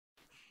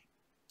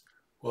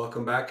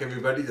Welcome back,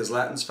 everybody. This is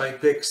Latin's Fight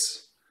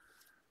Picks.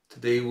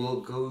 Today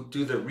we'll go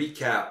do the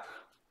recap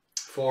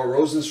for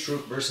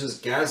Rozenstruik versus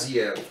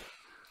Gaziev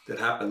that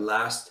happened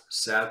last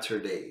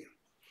Saturday.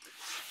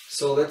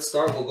 So let's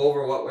start. We'll go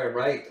over what went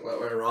right, what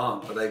went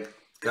wrong. But I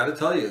gotta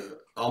tell you,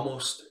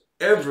 almost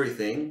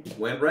everything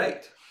went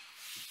right.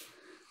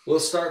 We'll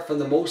start from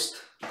the most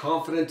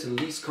confident to the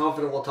least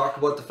confident. We'll talk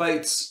about the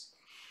fights.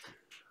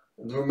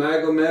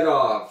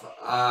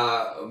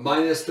 Nurmagomedov,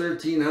 minus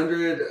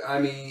 1300. I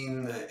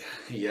mean,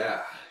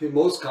 yeah,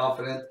 most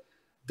confident,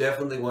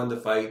 definitely won the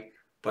fight.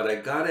 But I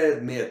gotta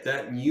admit,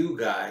 that new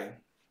guy,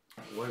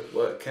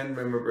 what can't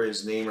remember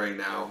his name right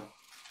now.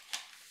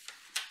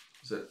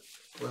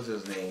 What's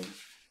his name?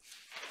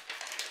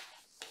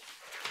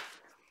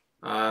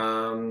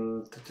 I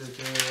don't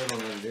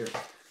have it here.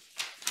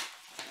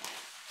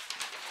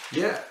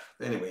 Yeah,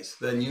 anyways,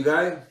 the new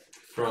guy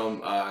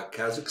from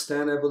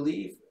Kazakhstan, I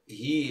believe.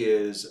 He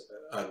is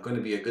going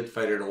to be a good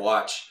fighter to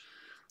watch.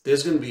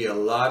 There's going to be a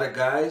lot of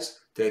guys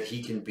that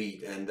he can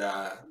beat. And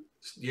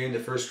during the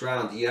first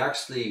round, he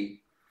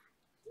actually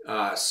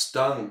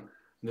stung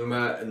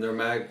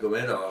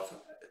Nurmagomedov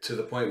to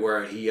the point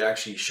where he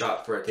actually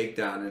shot for a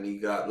takedown, and he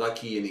got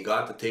lucky and he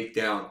got the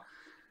takedown.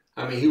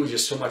 I mean, he was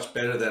just so much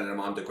better than him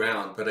on the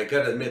ground. But I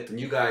got to admit, the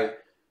new guy,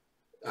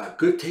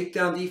 good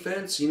takedown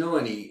defense, you know,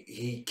 and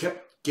he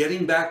kept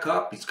getting back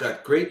up. He's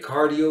got great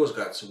cardio. He's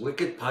got some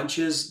wicked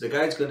punches. The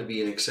guy's going to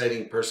be an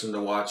exciting person to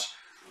watch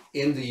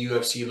in the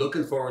UFC.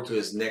 Looking forward to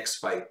his next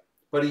fight.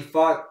 But he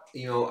fought,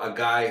 you know, a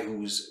guy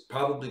who's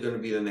probably going to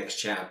be the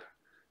next champ.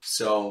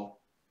 So,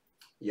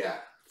 yeah,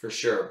 for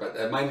sure. But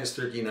at minus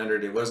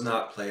 1300, it was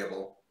not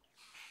playable.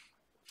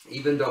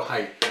 Even though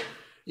I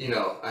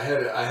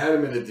had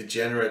him in a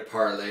degenerate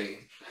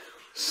parlay.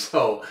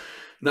 So,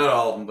 not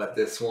all of them, but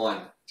this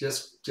one.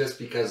 Just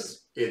because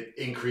it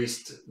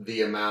increased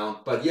the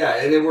amount. But yeah,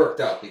 and it worked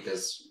out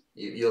because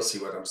you'll see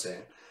what I'm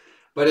saying.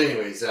 But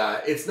anyways,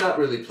 it's not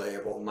really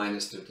playable,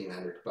 minus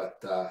 1300.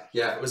 But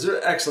yeah, it was an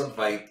excellent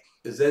fight.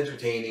 It was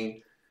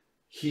entertaining.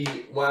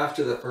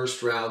 After the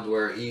first round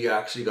where he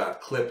actually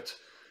got clipped,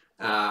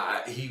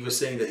 he was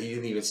saying that he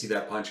didn't even see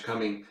that punch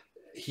coming.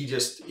 He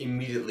just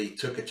immediately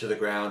took it to the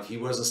ground. He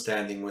wasn't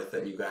standing with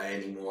that new guy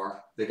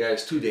anymore. The guy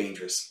is too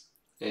dangerous.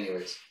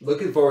 Anyways,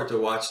 looking forward to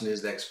watching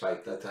his next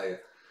fight, I'll tell you.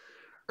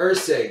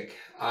 Usyk,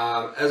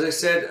 as I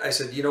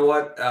said, you know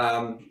what?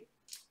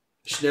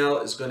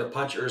 Schnell is going to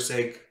punch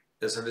Usyk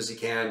as hard as he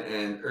can,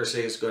 and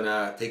Usyk is going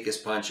to take his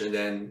punch, and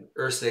then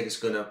Usyk is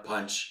going to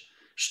punch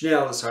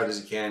Schnell as hard as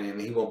he can,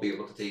 and he won't be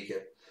able to take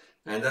it.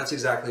 And that's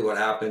exactly what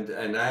happened.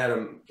 And I had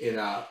him in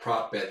a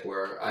prop bet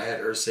where I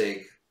had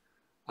Usyk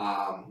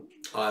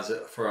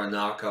for a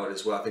knockout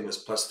as well. I think it was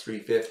plus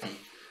 350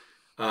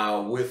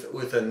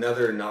 with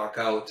another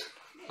knockout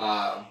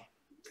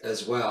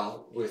as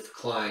well with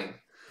Klein.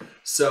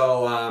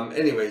 So,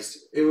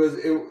 anyways,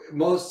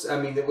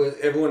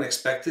 everyone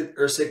expected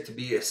Usyk to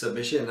be a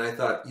submission, and I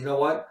thought, you know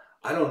what?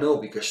 I don't know,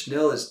 because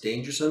Schnell is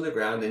dangerous on the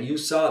ground, and you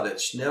saw that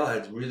Schnell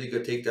had really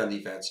good takedown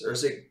defense.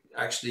 Usyk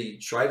actually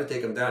tried to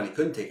take him down. He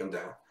couldn't take him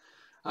down.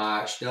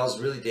 Schnell's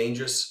really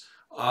dangerous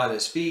on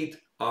his feet,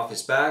 off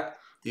his back.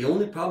 The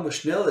only problem with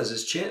Schnell is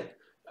his chin.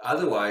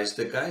 Otherwise,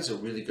 the guy's a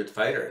really good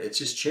fighter. It's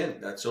his chin.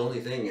 That's the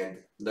only thing,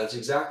 and that's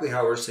exactly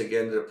how Usyk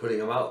ended up putting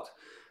him out.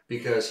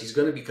 Because he's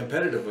going to be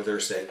competitive with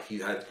Usyk. He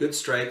had good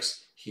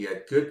strikes.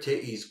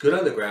 He's good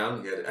on the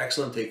ground. He had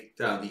excellent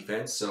takedown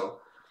defense.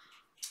 So,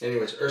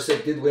 anyways,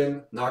 Usyk did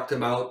win, knocked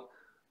him out.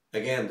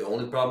 Again, the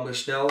only problem with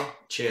Schnell,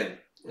 chin,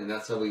 and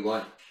that's how we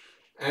won.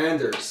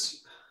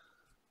 Anders,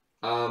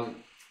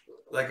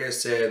 like I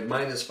said,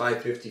 minus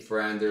 550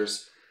 for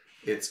Anders.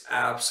 It's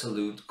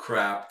absolute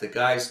crap. The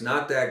guy's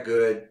not that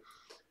good.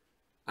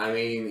 I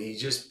mean,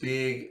 he's just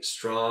big,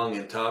 strong,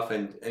 and tough.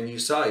 And you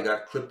saw he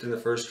got clipped in the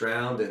first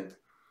round, and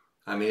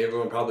I mean,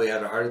 everyone probably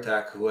had a heart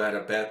attack who had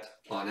a bet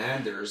on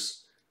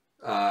Anders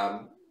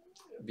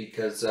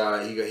because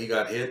he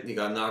got hit and he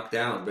got knocked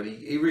down. But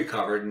he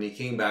recovered and he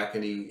came back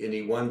and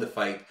he won the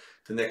fight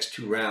the next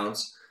two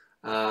rounds.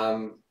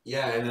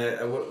 Yeah,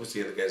 and what was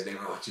the other guy's name?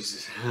 Oh,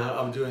 Jesus.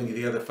 I'm doing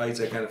the other fights.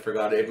 I kind of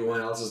forgot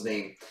everyone else's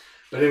name.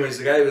 But anyways,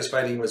 the guy who was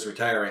fighting was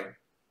retiring.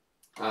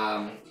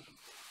 Let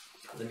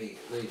me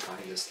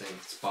find this thing.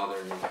 It's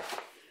bothering me.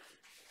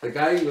 The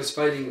guy who was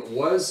fighting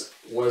was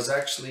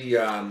actually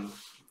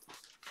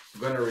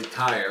going to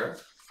retire.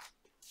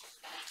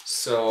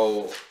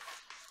 So,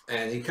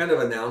 and he kind of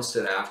announced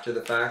it after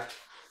the fact.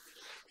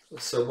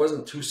 So it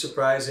wasn't too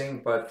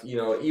surprising, but you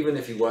know, even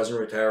if he wasn't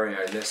retiring,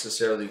 I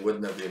necessarily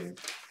wouldn't have been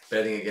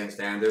betting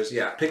against Anders.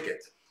 Yeah,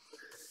 Pickett.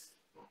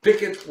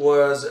 Pickett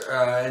was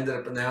ended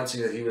up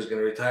announcing that he was going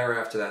to retire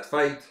after that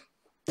fight.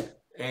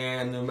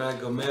 And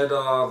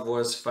Nurmagomedov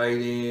was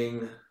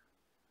fighting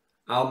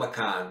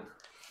Almakan.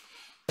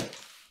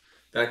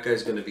 That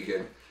guy's going to be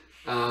good.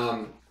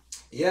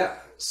 Yeah,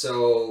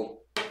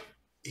 so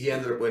he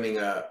ended up winning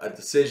a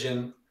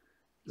decision.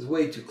 It was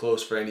way too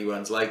close for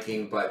anyone's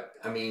liking, but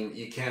I mean,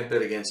 you can't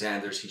bet against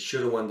Anders. He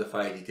should have won the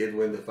fight. He did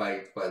win the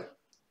fight, but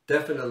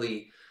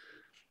definitely,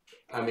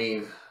 I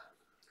mean,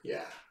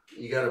 yeah,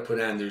 You got to put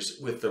Anders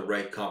with the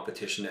right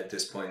competition at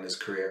this point in his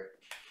career.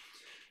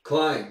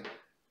 Klein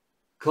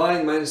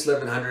minus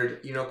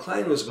 1100. You know,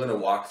 Klein was going to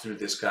walk through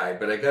this guy,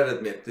 but I got to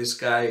admit, this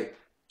guy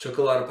took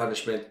a lot of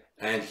punishment,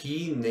 and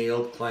he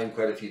nailed Klein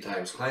quite a few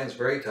times. Klein's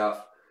very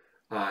tough.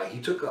 He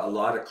took a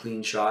lot of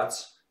clean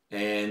shots,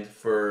 and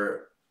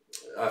for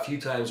a few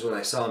times when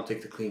I saw him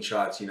take the clean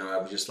shots, you know,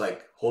 I was just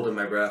like holding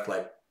my breath,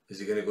 like, is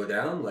he going to go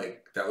down?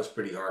 Like, that was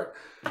pretty hard.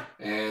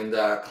 And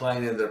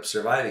Klein ended up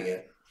surviving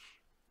it.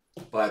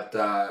 But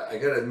I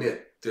got to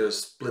admit, there's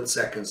split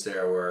seconds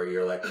there where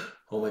you're like,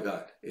 oh my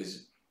God,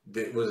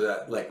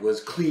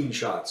 was clean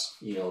shots,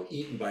 you know,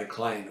 eaten by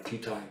Klein a few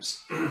times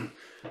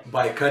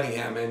by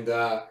Cunningham. And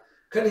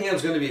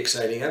Cunningham's going to be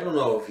exciting. I don't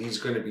know if he's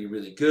going to be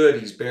really good.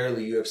 He's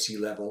barely UFC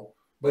level,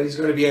 but he's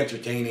going to be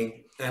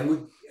entertaining.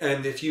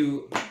 And if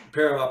you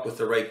pair him up with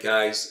the right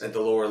guys at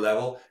the lower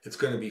level, it's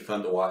going to be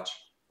fun to watch.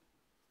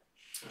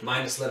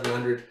 Minus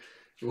 1100,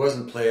 he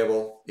wasn't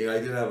playable. You know, I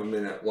did have him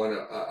in a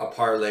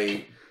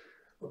parlay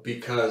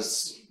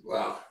because,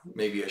 well,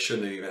 maybe I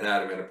shouldn't have even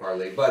had him in a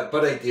parlay, but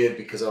I did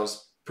because I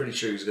was pretty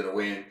sure he was going to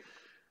win.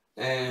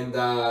 And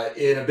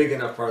in a big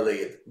enough parlay,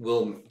 it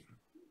will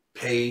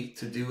pay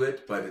to do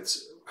it, but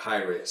it's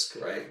high risk,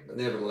 right? But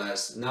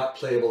nevertheless, not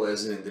playable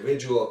as an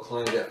individual.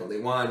 Klein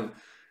definitely won.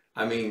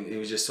 I mean, he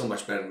was just so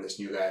much better than this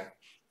new guy.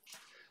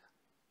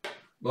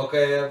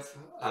 Mokaev,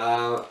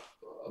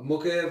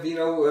 you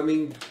know, I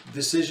mean,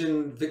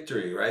 decision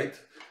victory, right?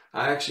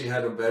 I actually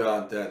had a bet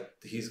on that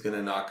he's going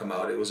to knock him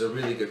out. It was a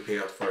really good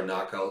payout for a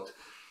knockout.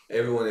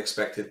 Everyone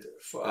expected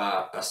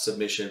a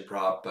submission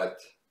prop, but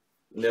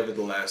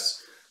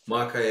nevertheless,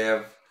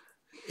 Mokaev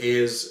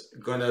is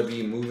going to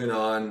be moving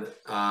on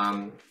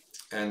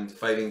and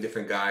fighting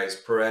different guys.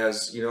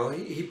 Perez, you know,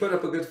 he put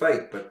up a good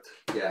fight, but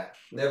yeah,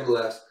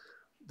 nevertheless,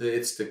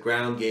 it's the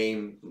ground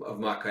game of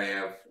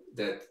Mokaev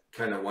that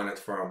kind of won it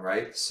for him,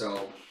 right?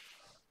 So,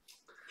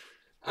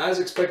 as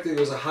expected, it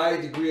was a high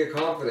degree of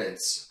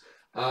confidence.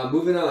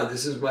 Moving on,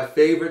 this is my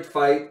favorite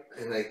fight,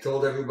 and I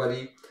told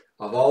everybody,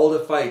 of all the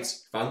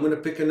fights, if I'm going to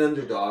pick an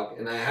underdog,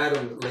 and I had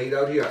him laid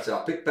out here, I said,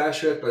 I'll pick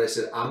Basharat, but I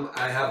said,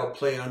 I have a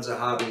play on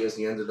Zahabi as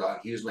the underdog.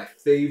 He was my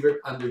favorite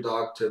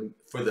underdog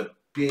for the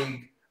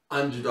big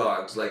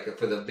underdogs, like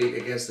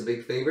against the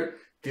big favorite.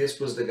 This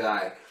was the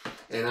guy.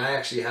 And I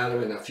actually had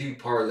him in a few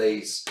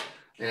parlays,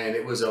 and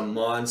it was a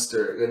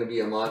monster, going to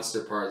be a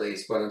monster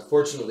parlays. But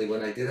unfortunately,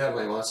 when I did have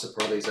my monster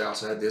parlays, I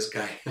also had this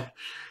guy.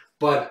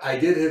 But I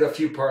did hit a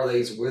few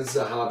parlays with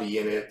Zahabi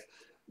in it,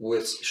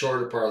 with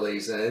shorter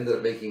parlays, and I ended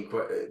up making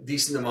quite a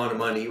decent amount of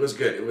money. It was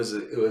good. It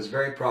was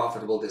very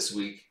profitable this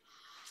week.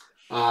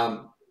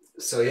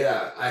 So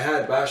yeah, I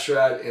had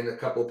Basharat in a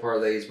couple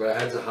parlays, but I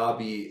had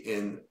Zahabi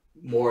in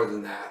more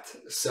than that.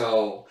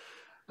 So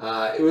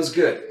it was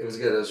good. It was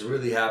good. I was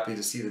really happy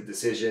to see the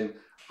decision.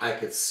 I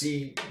could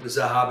see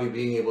Zahabi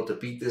being able to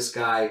beat this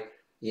guy,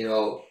 you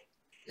know,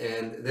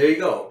 and there you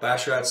go.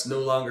 Basharat's no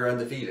longer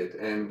undefeated,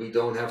 and we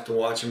don't have to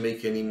watch him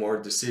make any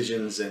more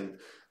decisions and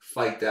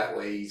fight that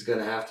way. He's going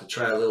to have to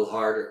try a little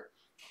harder.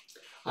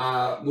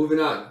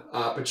 Moving on.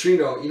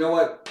 Petrino, you know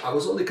what? I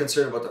was only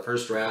concerned about the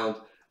first round.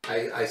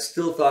 I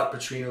still thought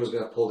Petrino was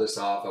going to pull this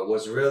off. I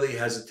was really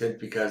hesitant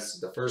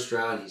because the first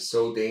round, he's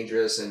so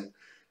dangerous, and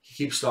he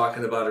keeps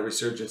talking about a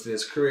resurgence in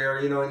his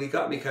career, you know, and he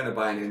got me kind of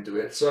buying into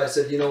it. So I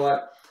said, you know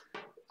what?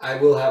 I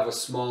will have a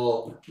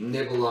small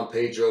nibble on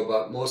Pedro,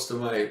 but most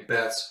of my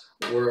bets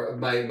were,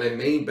 my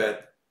main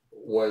bet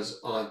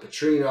was on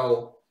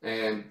Petrino,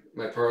 and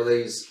my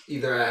parlays,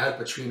 either I had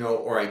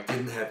Petrino or I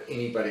didn't have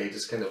anybody. I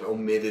just kind of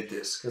omitted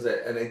this because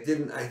I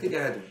think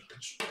I had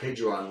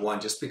Pedro on one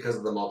just because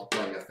of the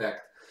multiplying effect,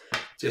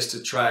 just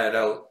to try it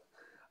out.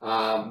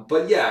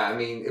 But yeah, I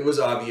mean, it was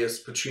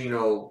obvious.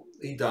 Petrino,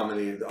 he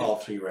dominated all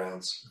 3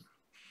 rounds.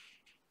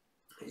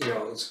 You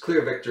know, it's a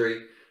clear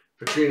victory.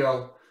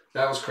 Petrino,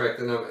 that was correct,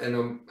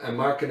 and I'm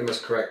marking him as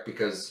correct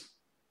because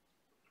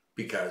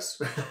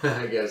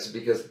I guess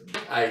because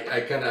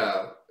I kind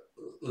of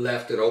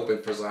left it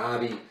open for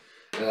Zahabi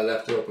and I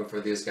left it open for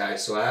these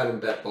guys, so I had him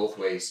bet both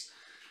ways.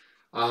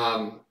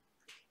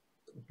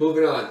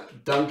 Moving on,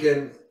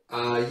 Duncan.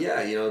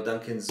 Yeah, you know,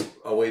 Duncan's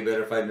a way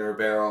better fighter than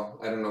Ribeiro.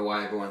 I don't know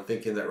why everyone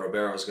thinking that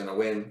Ribeiro was going to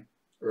win.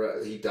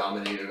 He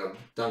dominated him.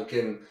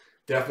 Duncan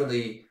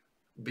definitely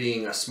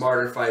being a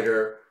smarter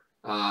fighter,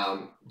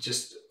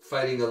 just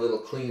fighting a little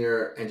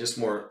cleaner and just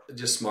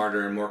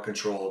smarter and more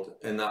controlled,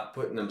 and not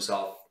putting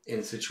himself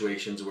in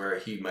situations where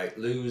he might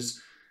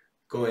lose,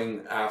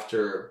 going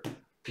after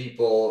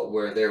people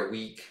where they're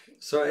weak.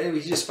 So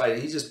anyway,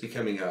 he's just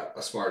becoming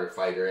a smarter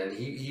fighter, and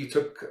he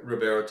took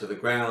Ribeiro to the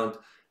ground.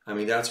 I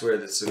mean, that's where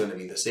this is going to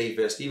be the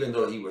safest, even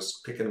though he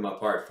was picking him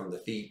apart from the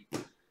feet.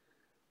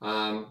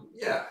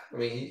 Yeah, I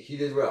mean, he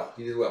did well.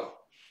 He did well.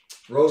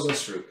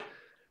 Rozenstruik.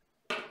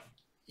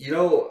 You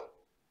know,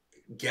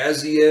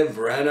 Gaziev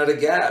ran out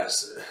of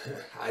gas.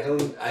 I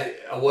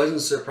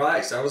wasn't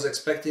surprised. I was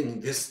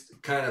expecting this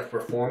kind of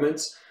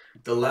performance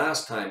the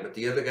last time, but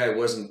the other guy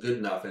wasn't good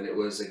enough, and it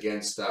was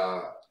against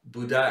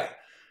Budai.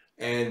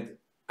 And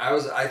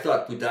I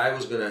thought Budai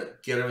was going to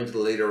get him into the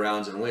later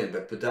rounds and win,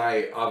 but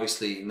Budai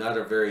obviously not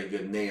a very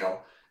good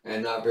nail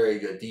and not very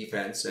good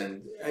defense,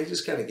 and I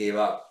just kind of gave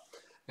up.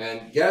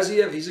 And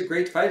Gaziev, he's a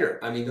great fighter.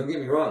 I mean, don't get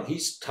me wrong,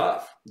 he's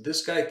tough.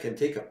 This guy can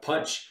take a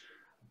punch,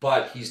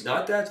 but he's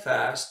not that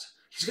fast.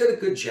 He's got a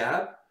good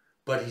jab,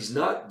 but he's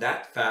not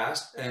that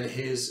fast, and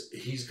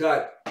he's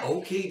got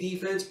okay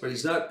defense, but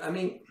he's not. I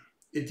mean,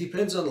 it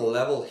depends on the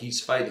level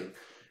he's fighting.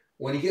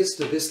 When he gets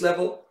to this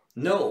level,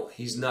 no,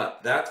 he's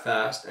not that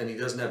fast, and he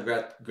doesn't have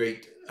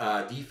great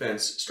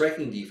defense,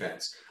 striking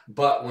defense.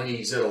 But when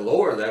he's at a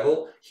lower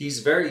level, he's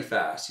very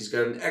fast. He's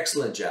got an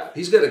excellent jab.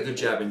 He's got a good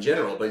jab in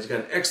general, but he's got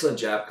an excellent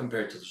jab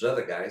compared to those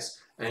other guys.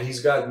 And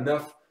he's got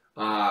enough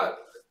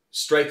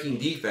striking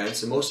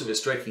defense, and most of his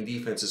striking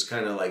defense is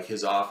kind of like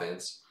his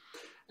offense.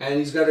 And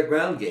he's got a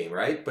ground game,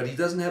 right? But he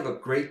doesn't have a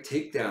great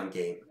takedown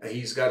game.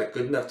 He's got a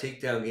good enough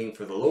takedown game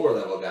for the lower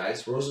level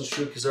guys.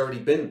 Rozenstruik has already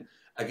been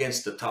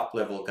against the top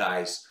level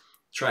guys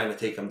trying to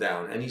take him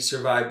down, and he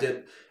survived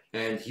it.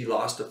 And he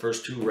lost the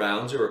first 2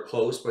 rounds. They were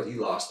close, but he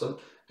lost them.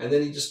 And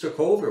then he just took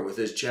over with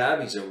his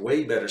jab. He's a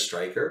way better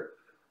striker.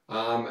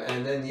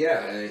 And then,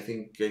 yeah, I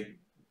think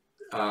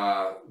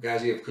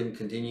Gaziev couldn't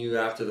continue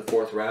after the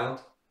 4th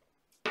round.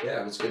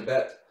 Yeah, it was a good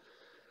bet.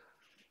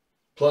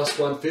 Plus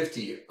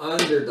 150,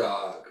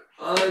 underdog.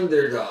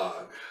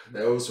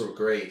 Those were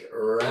great.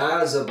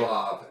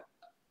 Razabov,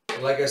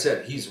 like I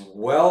said, he's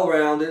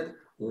well-rounded,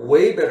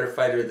 way better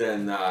fighter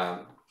than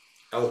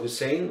El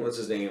Hussein. What's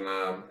his name?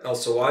 El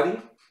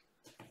Sawadi.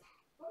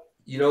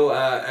 You know,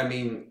 I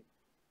mean,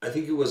 I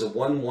think it was a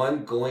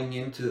 1-1 going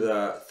into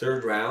the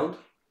 3rd round.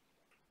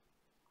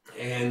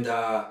 And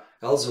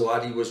El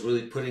Zawadi was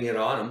really putting it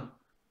on him.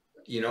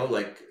 You know,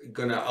 like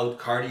gonna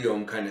out-cardio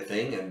him kind of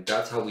thing. And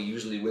that's how he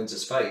usually wins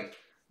his fight.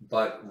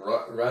 But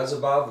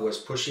Razabov was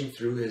pushing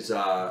through his,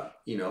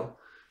 you know,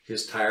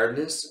 his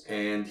tiredness.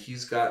 And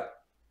he's got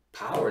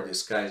power.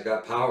 This guy's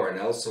got power. And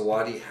El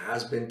Sawadi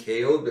has been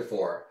KO'd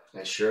before.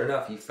 And sure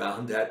enough, he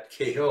found that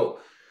KO.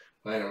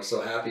 Man, I'm so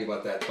happy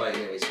about that fight.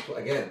 Anyways,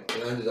 again,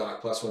 an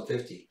underdog plus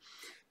 150.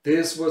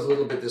 This was a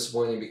little bit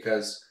disappointing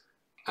because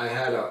I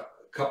had a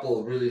couple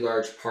of really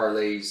large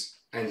parlays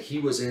and he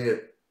was in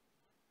it,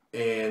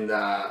 and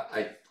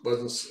I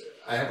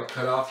have a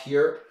cutoff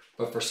here,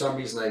 but for some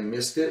reason I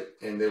missed it,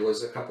 and there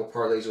was a couple of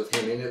parlays with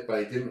him in it,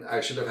 but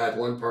I should have had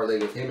 1 parlay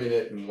with him in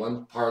it and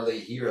 1 parlay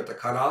here at the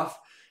cutoff.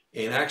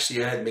 And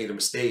actually I had made a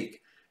mistake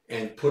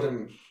and put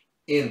him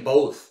in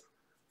both,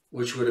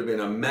 which would have been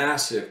a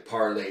massive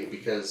parlay,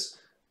 because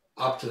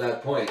up to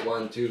that point,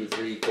 1, 2,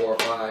 3, 4,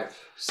 5,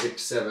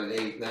 6, 7,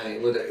 8,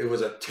 9, it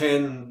was a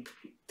 10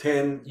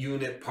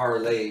 unit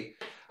parlay.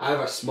 I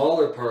have a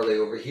smaller parlay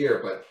over here,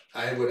 but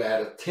I would have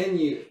had a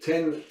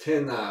 10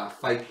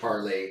 fight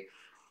parlay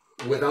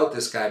without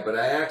this guy, but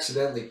I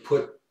accidentally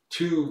put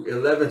 2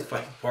 11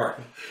 fight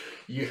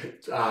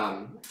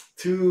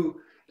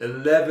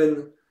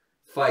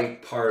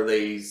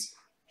parlays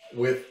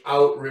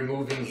without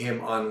removing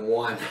him on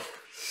 1.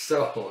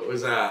 So it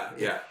was,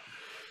 yeah,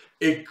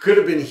 it could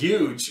have been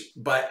huge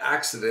by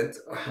accident,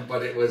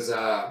 but it was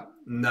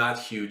not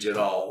huge at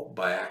all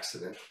by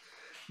accident.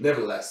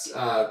 Nevertheless,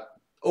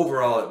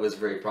 overall, it was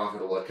very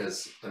profitable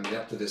because, I mean,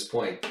 up to this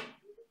point,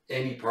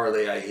 any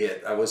parlay I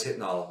hit, I was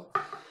hitting all of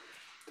them.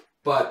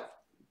 But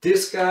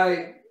this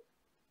guy,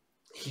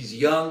 he's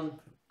young.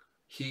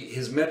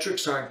 His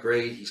metrics aren't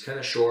great. He's kind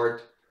of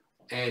short.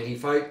 And he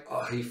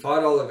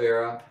fought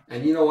Oliveira,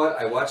 and you know what?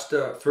 I watched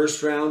the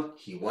 1st round.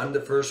 He won the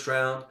 1st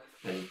round,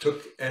 and he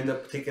ended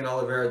up taking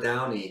Oliveira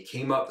down. And he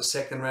came up the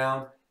 2nd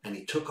round, and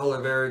he took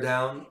Oliveira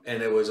down.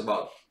 And it was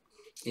about,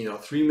 you know,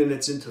 3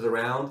 minutes into the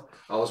round.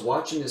 I was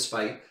watching this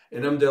fight,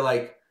 and I'm there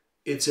like,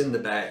 it's in the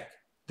bag.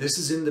 This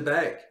is in the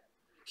bag.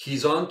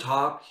 He's on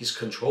top. He's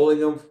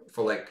controlling him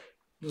for like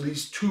at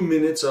least 2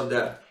 minutes of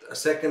that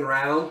 2nd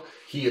round.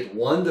 He had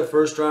won the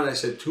 1st round. I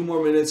said 2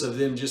 more minutes of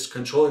him just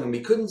controlling him.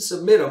 He couldn't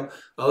submit him.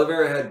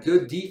 Oliveira had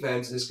good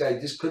defense. This guy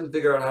just couldn't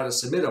figure out how to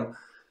submit him.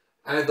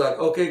 And I thought,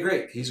 okay,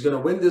 great. He's going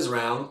to win this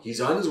round. He's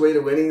on his way to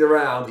winning the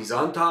round. He's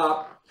on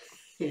top.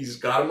 He's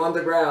got him on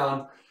the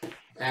ground.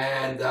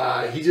 And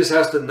he just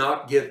has to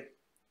not get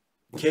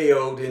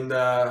KO'd in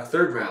the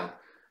 3rd round.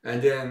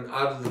 And then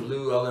out of the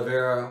blue,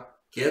 Oliveira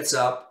gets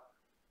up,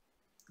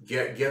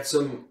 gets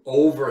him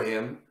over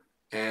him,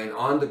 and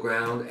on the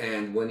ground.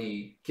 And when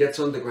he gets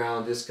on the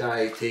ground, this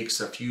guy takes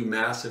a few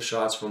massive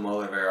shots from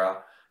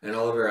Oliveira, and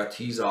Oliveira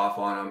tees off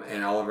on him,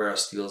 and Oliveira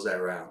steals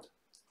that round.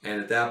 And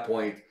at that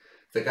point,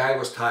 the guy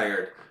was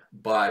tired,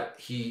 but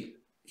he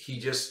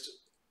just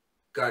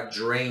got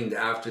drained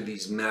after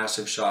these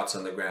massive shots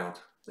on the ground.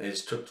 It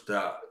just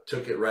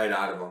took it right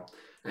out of him.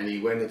 And he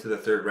went into the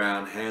 3rd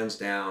round, hands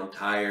down,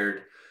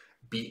 tired,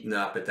 beaten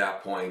up at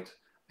that point.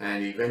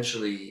 And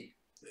eventually,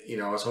 you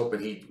know, I was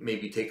hoping he'd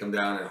maybe take him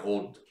down and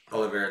hold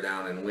Oliveira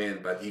down and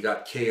win, but he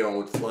got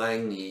KO'd,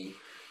 flying knee.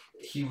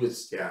 He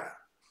was, yeah,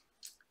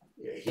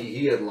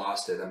 he had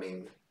lost it. I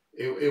mean,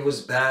 it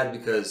was bad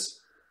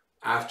because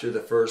after the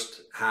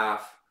 1st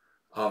half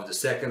of the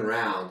 2nd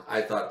round,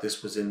 I thought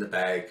this was in the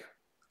bag.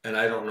 and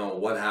I don't know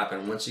what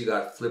happened. Once he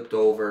got flipped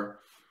over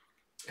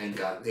and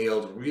got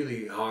nailed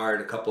really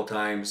hard a couple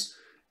times,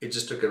 it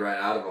just took it right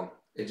out of him.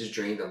 It just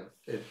drained him.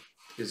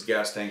 His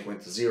gas tank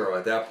went to zero.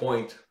 At that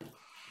point,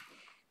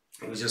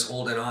 he was just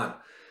holding on.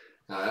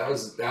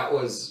 That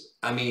was.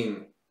 I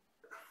mean,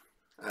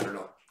 I don't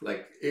know.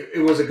 Like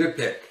it was a good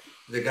pick.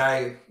 The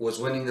guy was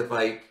winning the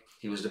fight.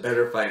 He was the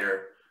better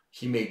fighter.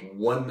 He made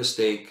one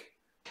mistake,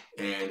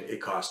 and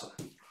it cost him.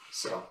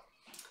 So,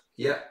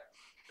 yeah.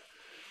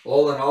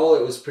 All in all,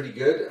 it was pretty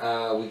good.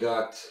 We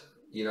got,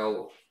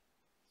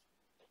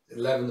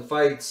 11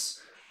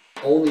 fights,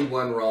 only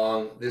one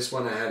wrong. This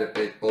one I had it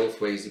bet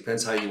both ways.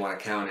 Depends how you want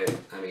to count it.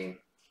 I mean,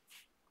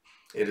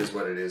 it is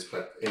what it is.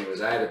 But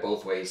anyways, I had it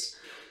both ways.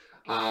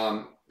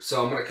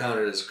 So I'm going to count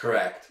it as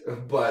correct.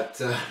 But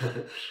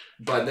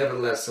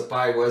nevertheless,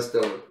 Sapai was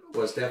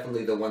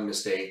definitely the one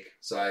mistake.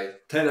 So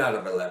 10 out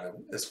of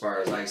 11 as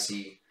far as I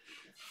see.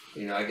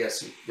 I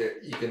guess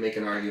you can make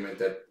an argument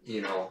that,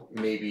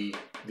 maybe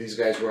these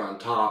guys were on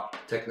top.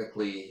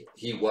 Technically,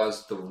 he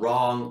was the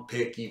wrong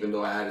pick, even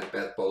though I had it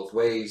bet both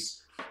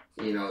ways.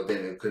 Then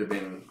it could have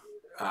been,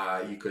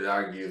 you could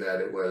argue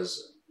that it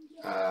was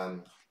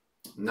 9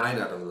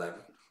 out of 11.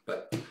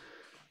 But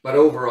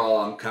overall,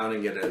 I'm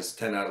counting it as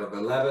 10 out of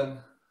 11.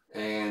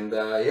 And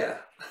yeah,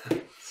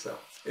 so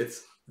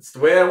it's the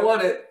way I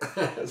want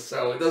it.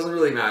 So it doesn't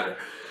really matter.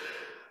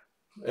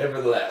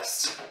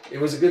 Nevertheless, it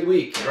was a good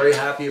week. Very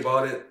happy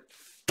about it.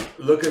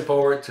 Looking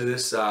forward to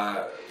this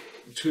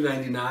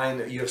 299,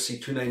 UFC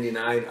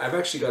 299. I've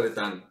actually got it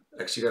done.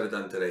 Actually got it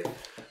done today.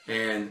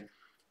 And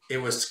it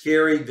was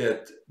scary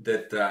that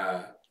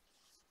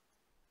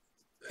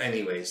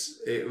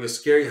anyways, it was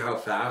scary how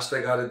fast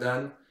I got it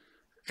done.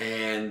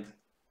 And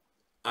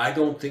I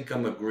don't think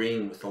I'm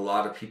agreeing with a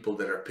lot of people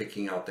that are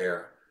picking out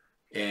there.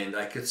 And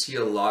I could see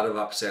a lot of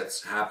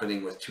upsets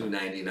happening with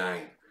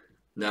 299.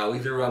 Now,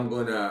 either I'm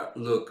going to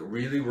look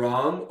really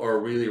wrong or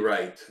really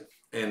right,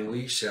 and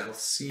we shall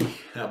see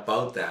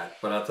about that.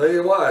 But I'll tell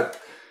you what,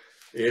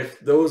 if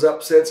those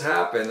upsets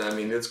happen, I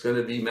mean, it's going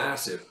to be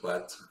massive,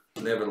 but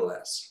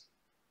nevertheless,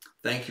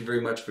 thank you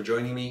very much for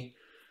joining me.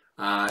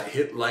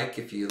 Hit like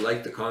if you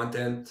like the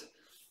content.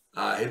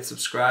 Hit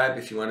subscribe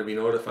if you want to be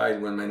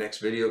notified when my next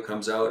video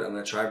comes out. I'm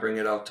going to try to bring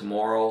it out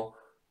tomorrow,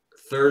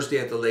 Thursday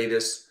at the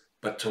latest.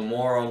 But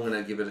tomorrow I'm going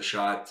to give it a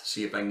shot,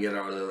 see if I can get it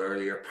out a little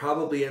earlier.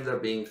 Probably end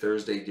up being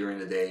Thursday during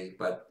the day,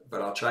 but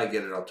I'll try to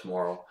get it out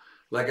tomorrow.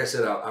 Like I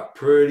said, I'm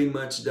pretty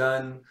much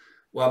done.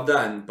 Well, I'm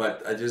done,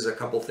 but there's a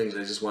couple things I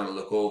just want to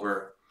look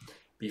over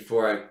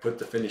before I put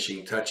the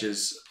finishing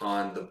touches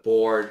on the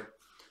board.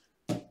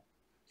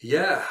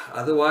 Yeah,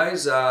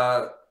 otherwise,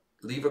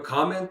 leave a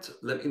comment.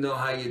 Let me know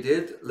how you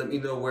did. Let me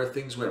know where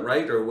things went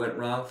right or went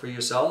wrong for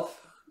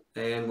yourself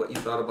and what you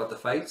thought about the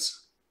fights.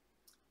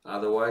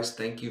 Otherwise,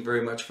 thank you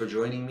very much for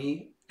joining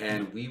me,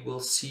 and we will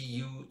see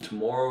you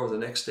tomorrow or the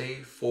next day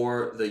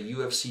for the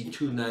UFC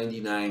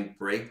 299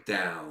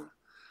 breakdown.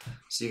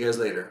 See you guys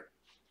later.